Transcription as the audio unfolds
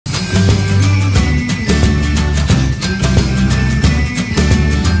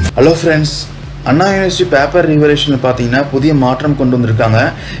Hello friends, அண்ணா university paper revolution பார்த்தீங்கன்னா புதிய மாற்றம் கொண்டு வந்திருக்காங்க.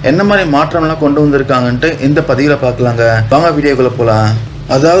 என்ன மாதிரி மாற்றம்லாம் கொண்டு வந்திருக்காங்கன்ட்டு இந்த பதிவில் பார்க்கலாங்க. வாங்க வீடியோக்குள்ள போகலாம்.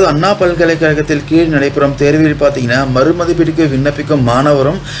 அதாவது அண்ணா பல்கலைக்கழகத்தில் கீழ் நடைபெறும் தேர்வில் பார்த்தீங்கன்னா மறுமதிப்பீட்டுக்கு விண்ணப்பிக்கும்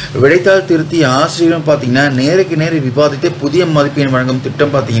மாணவரும் விடைத்தாள் திருத்தி ஆசிரியரும் பார்த்தீங்கன்னா நேருக்கு நேர் விவாதித்து புதிய மதிப்பெண் வழங்கும்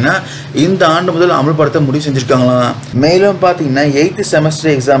திட்டம் பார்த்தீங்கன்னா இந்த ஆண்டு முதல் அமல்படுத்த முடிவு செஞ்சிருக்காங்களாம். மேலும் பார்த்தீங்கன்னா 8th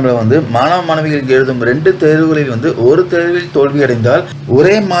செமஸ்டர் எக்ஸாமில் வந்து மாணவ மாணவிகள் எழுதும் 2 தேர்வுகளில் வந்து ஒரு தேர்வில் தோல்வி அடைந்தால்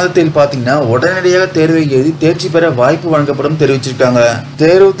ஒரே மாதத்தில் பார்த்தீங்கன்னா உடனடியாக தேர்வை எழுதி தேர்ச்சி பெற வாய்ப்பு வழங்கப்படும் தெரிவிச்சிருக்காங்க.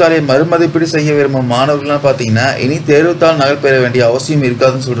 தேர்வுத்தாளை மறுமதிப்பீடு செய்ய விரும்பும் மாணவர்கள்லாம் பார்த்தீங்கன்னா இனி தேர்வுத்தாள் நகல் பெற வேண்டிய அவசியம்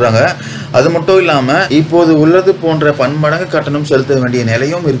இருக்காதுன்னு சொல்றாங்க. அது மட்டும் இல்லாம இப்போது உள்ளது போன்ற பன்மடங்கு கட்டணம் செலுத்த வேண்டிய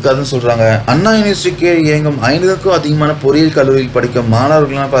நிலையும் இருக்காதுன்னு சொல்றாங்க. அண்ணா யூனிவர்சிட்டி கீழ் இயங்கும் 50க்கும் அதிகமான பொறியியல் கல்லூரியில் படிக்கும்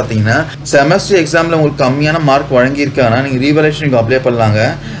மாணவர்கள்லாம் பார்த்தீங்கன்னா செமஸ்டர் எக்ஸாம்ல உங்களுக்கு கம்மியான மார்க் வழங்கியிருக்காங்கன்னா நீங்க ரீவல்யூஷனுக்கு அப்ளை பண்ணலாங்க.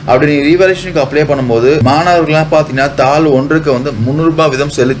 அப்படி நீங்க ரீவல்யூஷனுக்கு அப்ளை பண்ணும்போது மாணவர்கள்லாம் பார்த்தீங்கன்னா தாள் ஒன்றுக்கு வந்து 300 ரூபாய்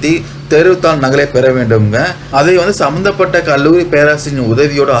வீதம் செலுத்தி தேர்வுத்தாள் நகலை பெற வேண்டும்ங்க. அதை வந்து சம்பந்தப்பட்ட கல்லூரி பேராசிரியரின்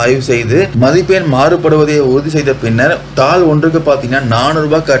உதவியோடு ஆய்வு செய்து மதிப்பெண் மாறுபடுவதை உறுதி செய்த பின்னர் தாள் ஒன்றுக்கு பார்த்தீங்கன்னா 400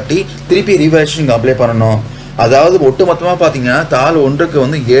 ரூபாய் கட்டி திருப்பி ரீவல்யூஷனுக்கு அப்ளை பண்ணணும். அதாவது ஒட்டுமொத்தமாக பார்த்தீங்கன்னா தாள் ஒன்றுக்கு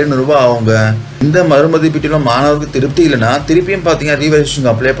வந்து 700 ரூபாய் ஆகுங்க. இந்த மறுமதிப்பீட்டிலும் மாணவருக்கு திருப்தி இல்லைன்னா திருப்பியும் பார்த்தீங்கன்னா ரீவல்யூஷனுக்கு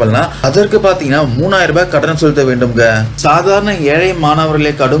அப்ளை பண்ணலாம். அதற்கு பார்த்தீங்கன்னா 3000 ரூபாய் கட்டணம் செலுத்த வேண்டும்ங்க. சாதாரண ஏழை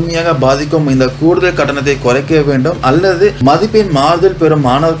மாணவர்களை கடுமையாக பாதிக்கும் இந்த கூடுதல் கட்டணத்தை குறைக்க வேண்டும் அல்லது மதிப்பெண் மாறுதல் பெறும்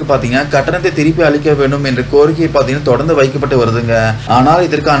மாணவருக்கு பார்த்தீங்கன்னா கட்டணத்தை திருப்பி அளிக்க வேண்டும் என்ற கோரிக்கை பார்த்தீங்கன்னா தொடர்ந்து வைக்கப்பட்டு வருதுங்க. ஆனால்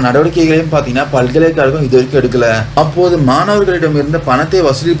இதற்கான நடவடிக்கைகளையும் பார்த்தீங்கன்னா பல்கலைக்கழகம் இது வரைக்கும் எடுக்கல. அப்போது மாணவர்களிடம் இருந்து பணத்தை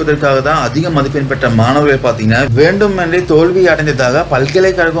வசூலிப்பதற்காக தான் அதிக மதிப்பெண் பெற்ற மாணவர்கள் பார்த்தீங்கன்னா வேண்டுமென்றே தோல்வி அடைந்ததாக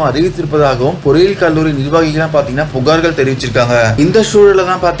பல்கலைக்கழகம் அறிவித்திருப்பதாகவும் பொறியியல் கல்லூரி நிர்வாகிகள் பார்த்தீங்கன்னா புகார்கள் தெரிவிச்சிருக்காங்க. இந்த சூழல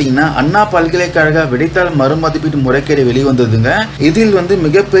தான் பார்த்தீங்கன்னா அண்ணா பல்கலைக்கழக விடைத்தாள் மறுமதிப்பீட்டு முறைகேடு வெளிவந்ததுங்க. இதில் வந்து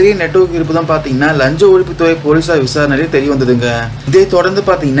மிகப்பெரிய நெட்வொர்க் இருப்பதும் பார்த்தீங்கன்னா லஞ்ச ஒழிப்புத்துறை போலீசார் விசாரணையில் தெரிய வந்ததுங்க. இதை தொடர்ந்து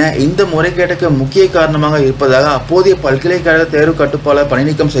பார்த்தீங்கன்னா இந்த முறைகேட்டுக்கு முக்கிய காரணமாக இருப்பதாக அப்போதைய பல்கலைக்கழக தேர்வு கட்டுப்பாளர்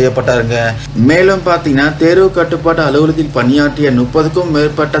பணிநீக்கம் செய்யப்பட்டாருங்க. மேலும் பார்த்தீங்கன்னா தேர்வு கட்டுப்பாட்டு அலுவலகத்தில் பணியாற்றிய 30க்கும்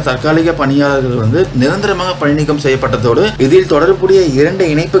மேற்பட்ட தற்காலிக பணியாளர்கள் வந்து நிரந்தரமாக பணிநீக்கம் செய்யப்பட்டதோடு இதில் தொடர்புடைய 2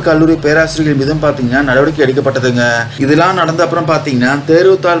 இணைப்பு கல்லூரி பேராசிரியர்கள் மீதும் பார்த்தீங்கன்னா நடவடிக்கை எடுக்கப்பட்டதுங்க. இதெல்லாம் நடந்த அப்புறம் பார்த்தீங்கன்னா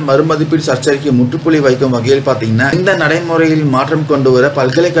தேர்வுத்தாள் மறுமதிப்பீடு சர்ச்சைக்கு முற்றுப்புள்ளி வைக்கும் வகையில் பார்த்தீங்கன்னா இந்த நடைமுறையில் மாற்றம் கொண்டு வர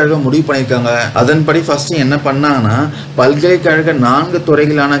பல்கலைக்கழகம் முடிவு பண்ணியிருக்காங்க. அதன்படி ஃபர்ஸ்ட் என்ன பண்ணாங்கன்னா பல்கலைக்கழக 4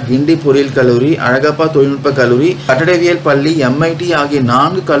 துறைகளான கிண்டி பொறியியல் கல்லூரி, அழகப்பா தொழில்நுட்ப கல்லூரி, கட்டடவியல் பள்ளி, MIT ஆகிய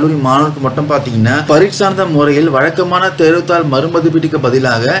 4 கல்லூரி மாணவருக்கு மட்டும் பார்த்தீங்கன்னா பரீட்சார்ந்த முறையில் வழக்கமான தேர்வுத்தாள் மறுமதிப்பீட்டுக்கு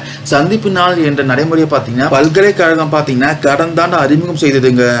பதிலாக சந்திப்பு நாள் என்ற நடைமுறையை பார்த்தீங்கன்னா பல்கலைக்கழகம் பார்த்தீங்கன்னா கடந்த ஆண்டு அறிமுகம்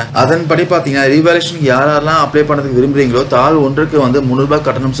செய்ததுங்க. அதன்படி பார்த்தீங்கன்னா ரீவல்யூஷனுக்கு யாரெல்லாம் அப்ளை பண்ணதுக்கு விரும்புறீங்களோ தாள் ஒன்றுக்கு வந்து 300 ரூபாய்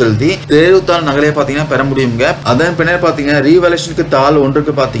கட்டணம் செலுத்தி தேர்வுத்தாள் நகலை பார்த்தீங்கன்னா பெற முடியுங்க. அதன் பின்னர் பார்த்தீங்கன்னா ரீவல்யூஷனுக்கு தாள்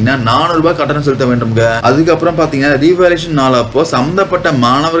ஒன்றுக்கு பார்த்தீங்கன்னா 400 ரூபாய் கட்டணம் செலுத்த வேண்டும்ங்க. அதுக்கப்புறம் பார்த்தீங்கன்னா ரீவல்யூஷன் நாள் அப்போ சம்பந்தப்பட்ட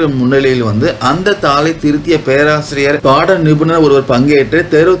மாணவர்கள் முன்னிலையில் வந்து அந்த தாளை திருத்திய பேராசிரியர் பாட நிபுணர் ஒருவர் பங்கேற்று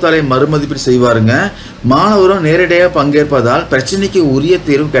தேர்வுத்தாளை மறுமதிப்பீடு செய்வாருங்க. மாணவரும் நேரடியாக பங்கேற்பதால் பிரச்சனைக்கு உரிய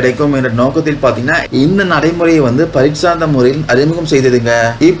தீர்வு கிடைக்கும் என்ற நோக்கத்தில் பார்த்தீங்கன்னா இந்த நடைமுறையை வந்து பரீட்சார்ந்த முறையில் அறிமுகம் செய்ததுங்க.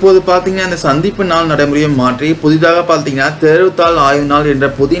 இப்போது பார்த்தீங்கன்னா இந்த சந்திப்பு நாள் நடைமுறையை மாற்றி புதிதாக பார்த்தீங்கன்னா தேர்வுத்தாள் ஆய்வு நாள் என்ற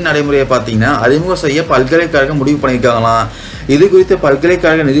புதிய நடைமுறையை பார்த்தீங்கன்னா அறிமுகம் செய்ய பல்கலைக்கழகம் முடிவு பண்ணியிருக்காங்களாம். இது குறித்து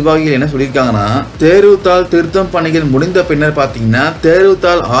பல்கலைக்கழக நிர்வாகிகள் என்ன சொல்லியிருக்காங்கன்னா தேர்வுத்தாள் திருத்தம் பணிகள் முடிந்த பின்னர் பார்த்தீங்கன்னா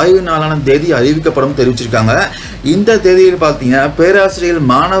தேர்வுத்தாள் ஆய்வு நாளான தேதி அறிவிக்கப்படும் தெரிவிச்சிருக்காங்க. இந்த தேதியில் பார்த்தீங்கன்னா பேராசிரியர்கள்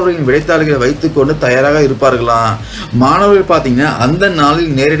மாணவர்களின் விடைத்தாள்களை வைத்துக் கொண்டு தயாராக இருப்பார்களாம். மாணவர்கள் பார்த்தீங்கன்னா அந்த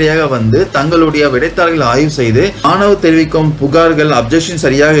நாளில் நேரடியாக வந்து தங்களுடைய விடைத்தாள்களை ஆய்வு செய்து மாணவர் தெரிவிக்கும் புகார்கள் அப்ஜெக்ஷன்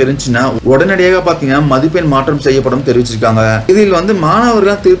சரியாக இருந்துச்சுன்னா உடனடியாக பார்த்தீங்கன்னா மதிப்பெண் மாற்றம் செய்யப்படும் தெரிவிச்சிருக்காங்க. இதில் வந்து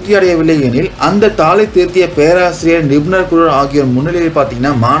மாணவர்கள் திருப்தி அடையவில்லை எனில் அந்த தாளை திருத்திய பேராசிரியர் நிபுணர் குழு ஆகியோர் முன்னிலையில்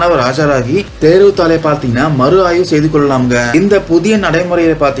பார்த்தீங்கன்னா மாணவர் ஆஜராகி தேர்வுத்தாளை பார்த்தீங்கன்னா மறு ஆய்வு செய்து கொள்ளலாம்ங்க. இந்த புதிய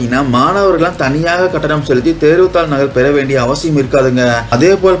நடைமுறையை பார்த்தீங்கன்னா மாணவர்கள் தனியாக கட்டணம் செலுத்தி தேர்வுத்தாள் நகல் பெற வேண்டிய அவசியம் இருக்காதுங்க.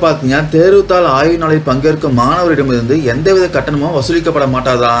 அதே போல் பார்த்தீங்கன்னா தேர்வுத்தாள் ஆய்வு நாளில் பங்கேற்கும் மாணவரிடமிருந்து எந்தவித கட்டணமும் வசூலிக்கப்பட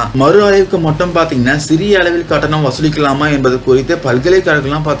மாட்டாதான். மறு ஆய்வுக்கு மட்டும் பார்த்தீங்கன்னா சிறிய அளவில் கட்டணம் வசூலிக்கலாமா என்பது குறித்து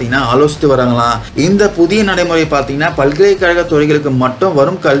பல்கலைக்கழகம் பார்த்தீங்கன்னா ஆலோசித்து வராங்களாம். இந்த புதிய நடைமுறை பார்த்தீங்கன்னா பல்கலைக்கழக துறைகளுக்கு மட்டும்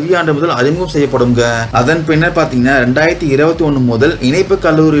வரும் கல்வியாண்டு முதல் அறிமுகம் செய்யப்படுங்க. அதன் பின்னர் பார்த்தீங்கன்னா 2021 முதல் இணைப்பு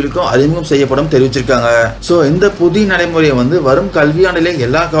கல்லூரிகளுக்கும் அறிமுகம் செய்யப்படும் தெரிவிச்சிருக்காங்க. சோ இந்த புதிய நடைமுறையை வந்து வரும் கல்வியாண்டிலே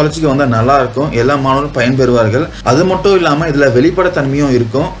எல்லா காலேஜுக்கும் வந்தா நல்லா இருக்கும், எல்லா மாணவர்களும் பயன்பெறுவார்கள். அது மட்டும் இல்லாம இதுல வெளிப்பட தன்மையும்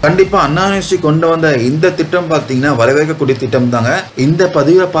இருக்கும். கண்டிப்பா அண்ணா யூனிவர்சிட்டி கொண்டு வந்த இந்த திட்டம் பார்த்தீங்கன்னா வரவேற்கக்கூடிய திட்டம் தாங்க. இந்த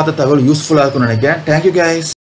பதிவை பார்த்த தகவல் யூஸ்ஃபுல்லா இருக்கும்னு நினைக்கிறேன். Thank you guys.